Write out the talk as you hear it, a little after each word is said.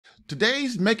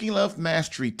Today's Making Love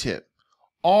Mastery tip.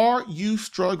 Are you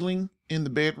struggling in the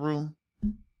bedroom?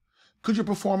 Could your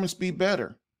performance be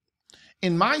better?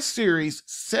 In my series,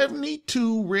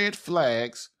 72 Red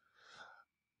Flags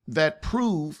That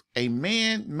Prove a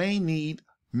Man May Need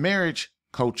Marriage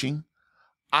Coaching,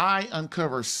 I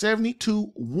uncover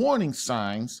 72 warning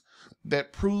signs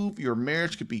that prove your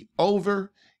marriage could be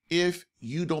over if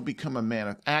you don't become a man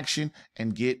of action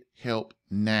and get help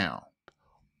now.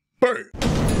 Bam!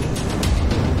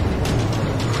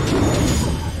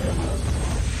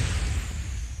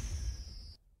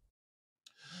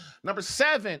 Number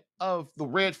 7 of the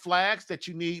red flags that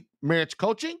you need marriage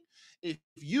coaching. If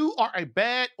you are a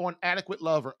bad or inadequate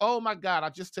lover, oh my God, I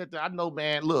just said that. I know,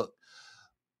 man. Look,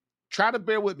 try to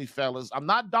bear with me, fellas. I'm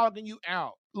not dogging you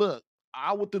out. Look,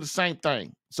 I went through the same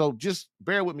thing. So just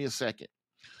bear with me a second.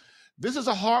 This is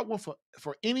a hard one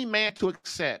for any man to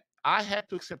accept. I had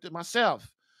to accept it myself.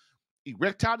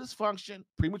 Erectile dysfunction,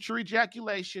 premature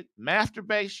ejaculation,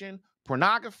 masturbation,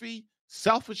 pornography,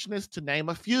 selfishness, to name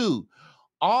a few.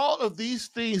 All of these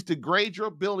things degrade your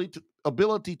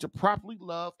ability to properly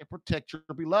love and protect your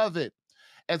beloved.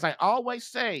 As I always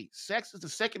say, sex is the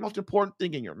second most important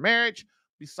thing in your marriage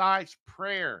besides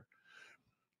prayer.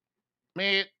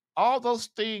 Man, all those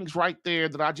things right there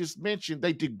that I just mentioned,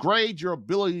 they degrade your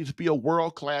ability to be a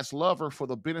world-class lover for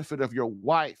the benefit of your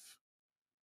wife.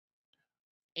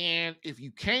 And if you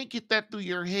can't get that through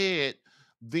your head,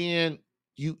 then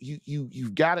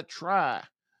you've got to try.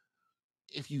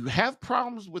 If you have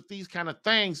problems with these kind of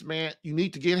things, man, you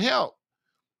need to get help.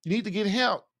 You need to get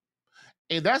help.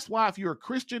 And that's why if you're a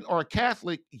Christian or a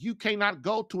Catholic, you cannot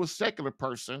go to a secular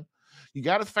person. You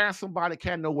got to find somebody that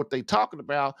can know what they're talking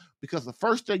about, because the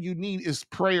first thing you need is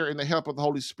prayer and the help of the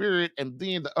Holy Spirit, and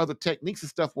then the other techniques and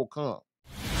stuff will come.